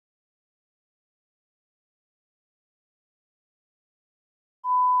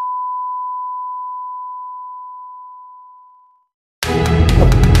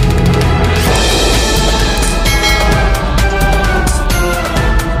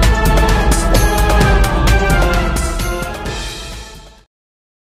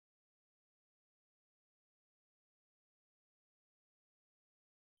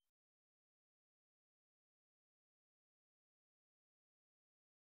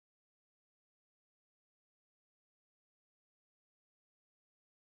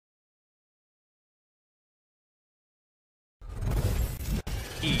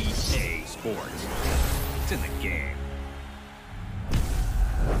EA Sports. It's in the game.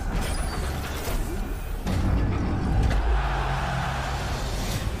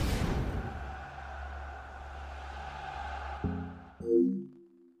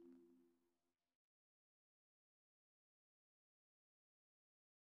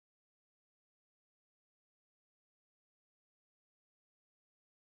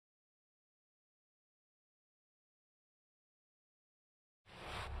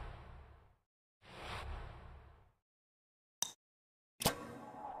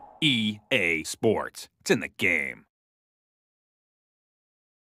 EA Sports. It's in the game.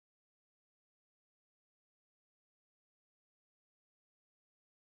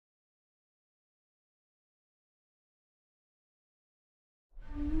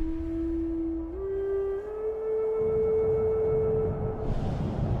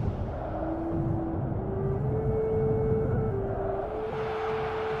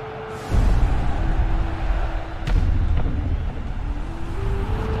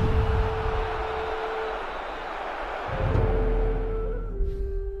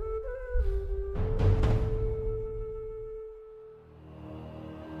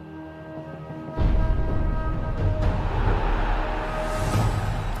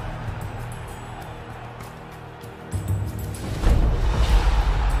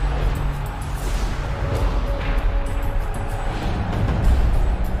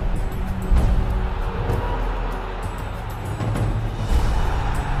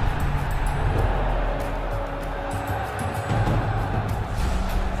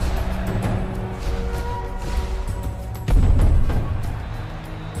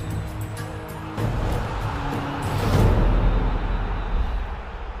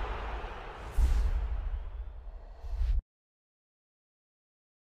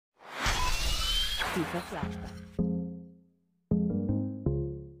 FIFA flashback.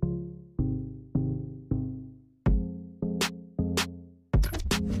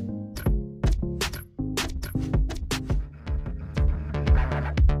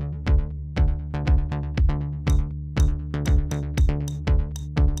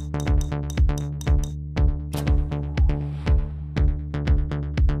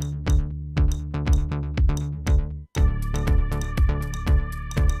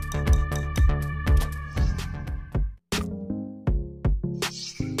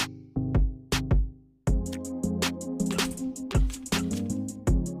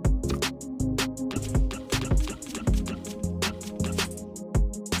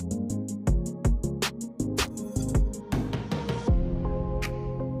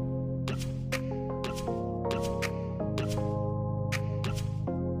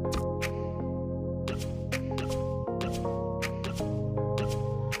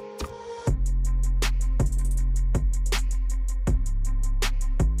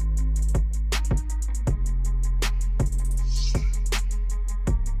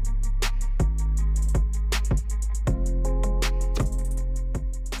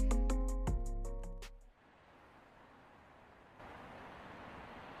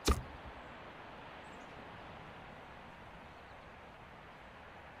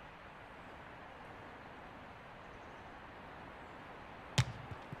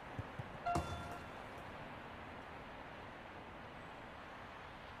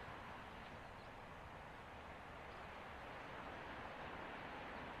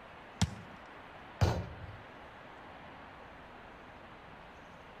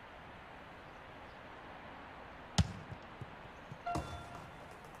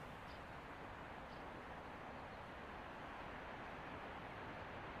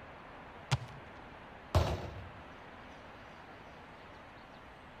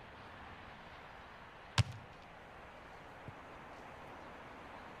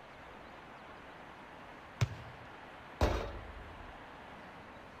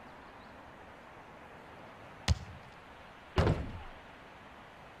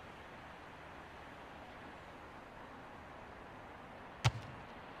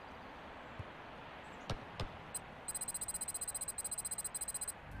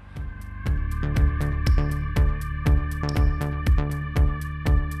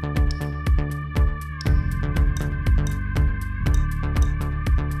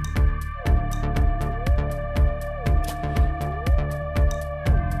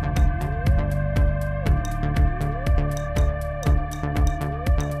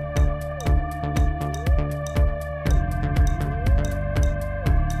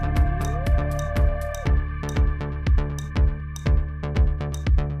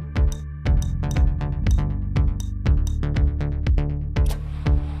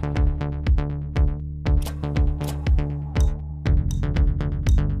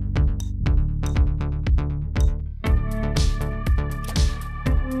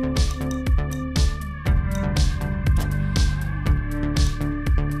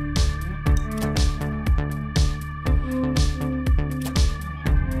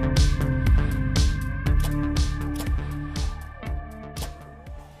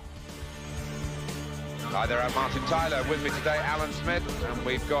 Hi there, I'm Martin Tyler. With me today, Alan Smith, and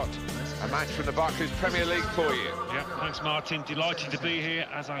we've got a match from the Barclays Premier League for you. Yeah, thanks, Martin. Delighted to be here,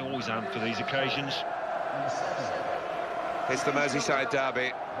 as I always am for these occasions. It's the Merseyside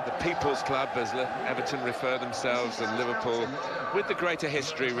derby, the People's Club, as Everton refer themselves, and Liverpool, with the greater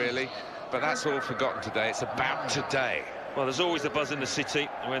history, really. But that's all forgotten today. It's about today. Well, there's always a buzz in the city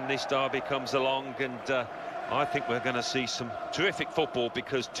when this derby comes along, and I think we're going to see some terrific football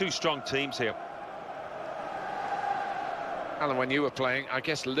because two strong teams here. Alan, when you were playing, I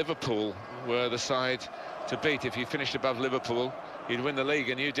guess Liverpool were the side to beat. If you finished above Liverpool, you'd win the league,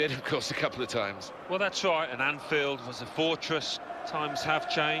 and you did, of course, a couple of times. Well, that's right, and Anfield was a fortress. Times have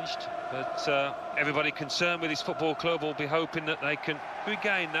changed, but everybody concerned with this football club will be hoping that they can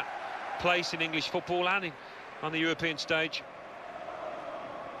regain that place in English football and on the European stage.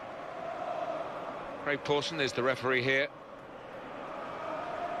 Craig Pawson is the referee here.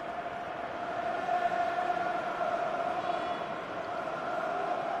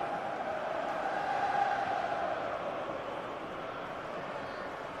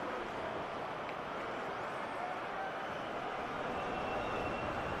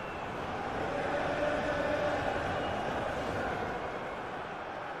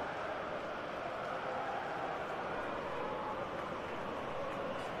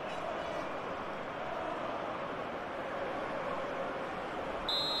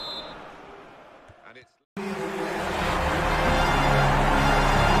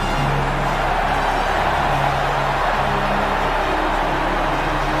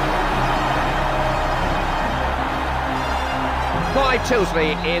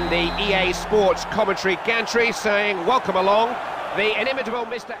 Tilsley in the EA Sports commentary gantry saying, welcome along, the inimitable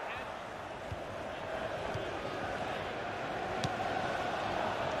Mr.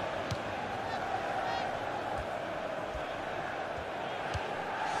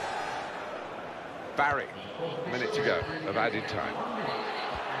 Barry, a minute to go of added time.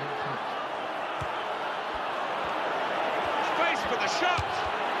 Space for the shot!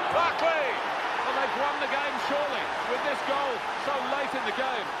 Barkley! Well, they've won the game, surely, with this goal so late in the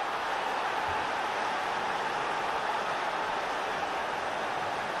game.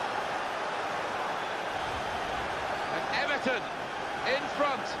 And Everton in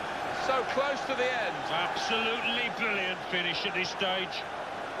front, so close to the end. Absolutely brilliant finish at this stage.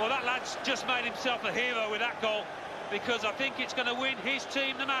 Well, that lad's just made himself a hero with that goal, because I think it's going to win his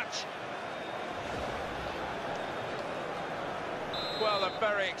team the match. Well, a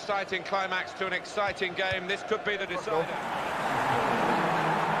very exciting climax to an exciting game. This could be the decider.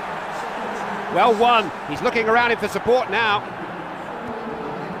 Well won. He's looking around him for support now.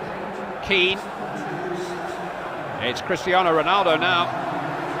 Keane. It's Cristiano Ronaldo now.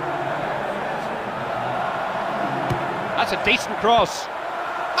 That's a decent cross.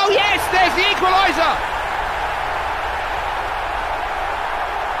 Oh yes, there's the equaliser!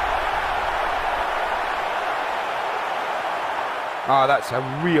 Oh, that's a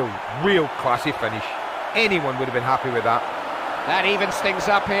real classy finish. Anyone would have been happy with that. That evens things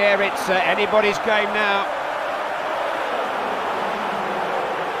up here. It's anybody's game now.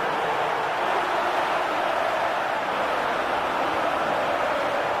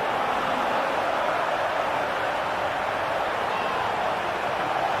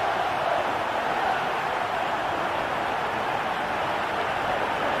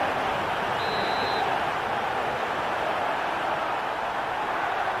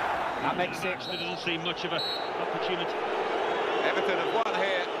 That makes it. There doesn't seem much of an opportunity. Everton have won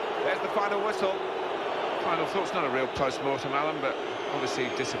here. There's the final whistle. Final thought's not a real post-mortem, Alan, but obviously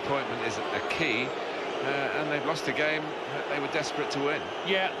disappointment is a key. And they've lost a game that they were desperate to win.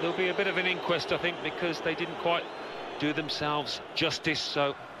 Yeah, there'll be a bit of an inquest, I think, because they didn't quite do themselves justice.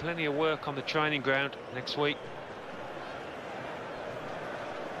 So plenty of work on the training ground next week.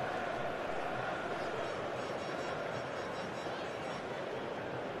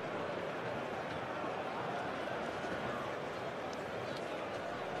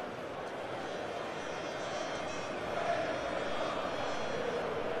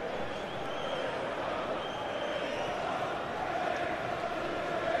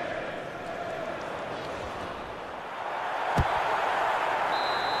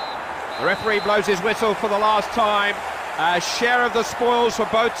 The referee blows his whistle for the last time. A share of the spoils for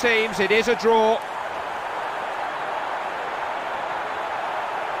both teams. It is a draw.